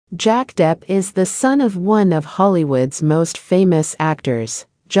Jack Depp is the son of one of Hollywood's most famous actors,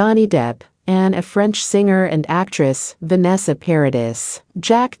 Johnny Depp, and a French singer and actress, Vanessa Paradis.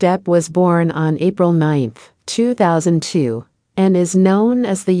 Jack Depp was born on April 9, 2002, and is known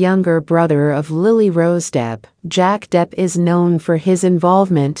as the younger brother of Lily Rose Depp. Jack Depp is known for his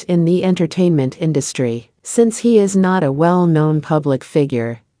involvement in the entertainment industry. Since he is not a well-known public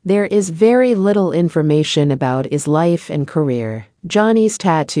figure, there is very little information about his life and career. Johnny's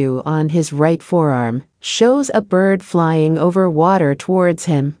tattoo on his right forearm shows a bird flying over water towards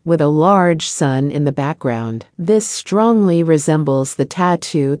him with a large sun in the background. This strongly resembles the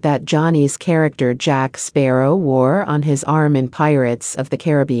tattoo that Johnny's character Jack Sparrow wore on his arm in Pirates of the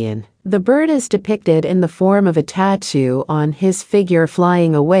Caribbean. The bird is depicted in the form of a tattoo on his figure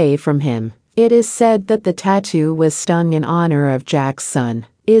flying away from him. It is said that the tattoo was stung in honor of Jack's son.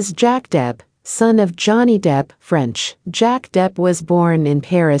 Is Jack Depp, son of Johnny Depp, French. Jack Depp was born in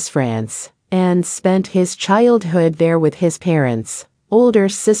Paris, France, and spent his childhood there with his parents, older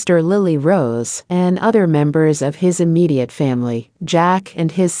sister Lily Rose, and other members of his immediate family. Jack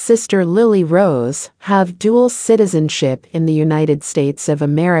and his sister Lily Rose have dual citizenship in the United States of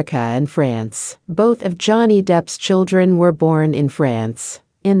America and France. Both of Johnny Depp's children were born in France,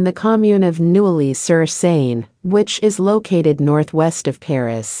 in the commune of Neuilly-sur-Seine, which is located northwest of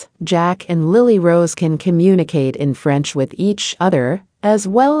Paris. Jack and Lily Rose can communicate in French with each other, as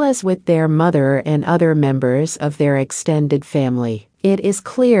well as with their mother and other members of their extended family. It is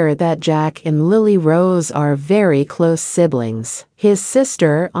clear that Jack and Lily Rose are very close siblings. His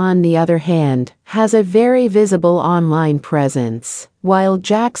sister, on the other hand, has a very visible online presence. While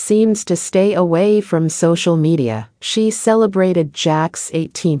Jack seems to stay away from social media, she celebrated Jack's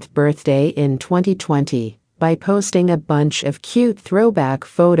 18th birthday in 2020 by posting a bunch of cute throwback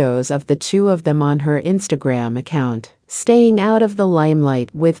photos of the two of them on her Instagram account, staying out of the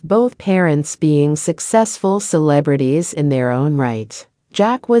limelight with both parents being successful celebrities in their own right.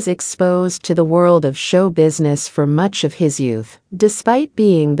 Jack was exposed to the world of show business for much of his youth. Despite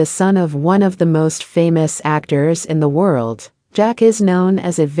being the son of one of the most famous actors in the world, Jack is known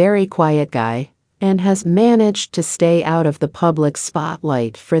as a very quiet guy and has managed to stay out of the public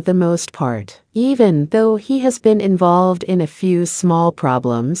spotlight for the most part. Even though he has been involved in a few small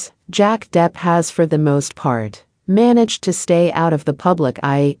problems, Jack Depp has for the most part managed to stay out of the public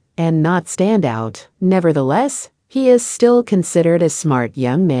eye and not stand out. Nevertheless, he is still considered a smart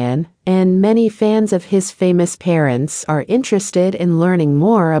young man, and many fans of his famous parents are interested in learning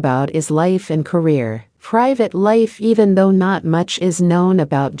more about his life and career. Private life. Even though not much is known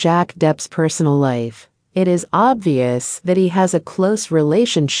about Jack Depp's personal life, it is obvious that he has a close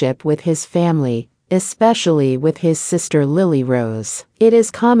relationship with his family, especially with his sister Lily Rose. It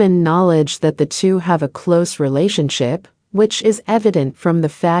is common knowledge that the two have a close relationship, which is evident from the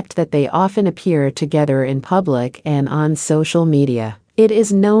fact that they often appear together in public and on social media. It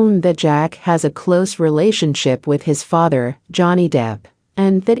is known that Jack has a close relationship with his father, Johnny Depp,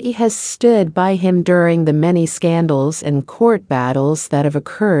 and that he has stood by him during the many scandals and court battles that have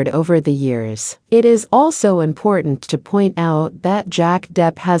occurred over the years. It is also important to point out that Jack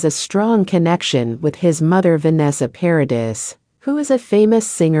Depp has a strong connection with his mother Vanessa Paradis, who is a famous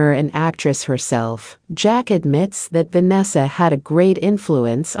singer and actress herself. Jack admits that Vanessa had a great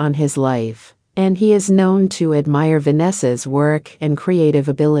influence on his life, and he is known to admire Vanessa's work and creative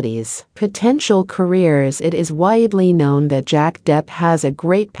abilities. Potential careers. It is widely known that Jack Depp has a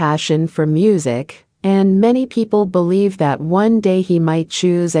great passion for music, and many people believe that one day he might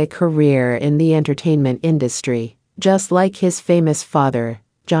choose a career in the entertainment industry. Just like his famous father,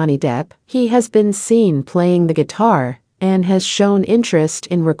 Johnny Depp, he has been seen playing the guitar and has shown interest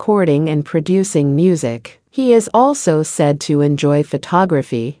in recording and producing music. He is also said to enjoy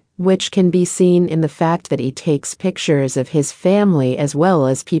photography, which can be seen in the fact that he takes pictures of his family as well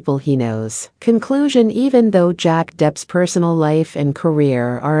as people he knows. Conclusion. Even though Jack Depp's personal life and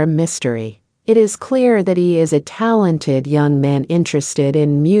career are a mystery, it is clear that he is a talented young man interested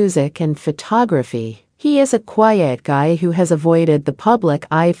in music and photography. He is a quiet guy who has avoided the public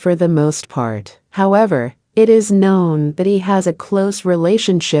eye for the most part. However, it is known that he has a close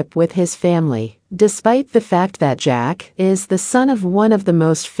relationship with his family. Despite the fact that Jack is the son of one of the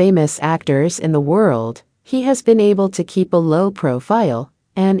most famous actors in the world, he has been able to keep a low profile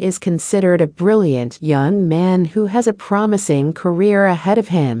and is considered a brilliant young man who has a promising career ahead of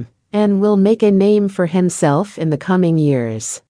him and will make a name for himself in the coming years.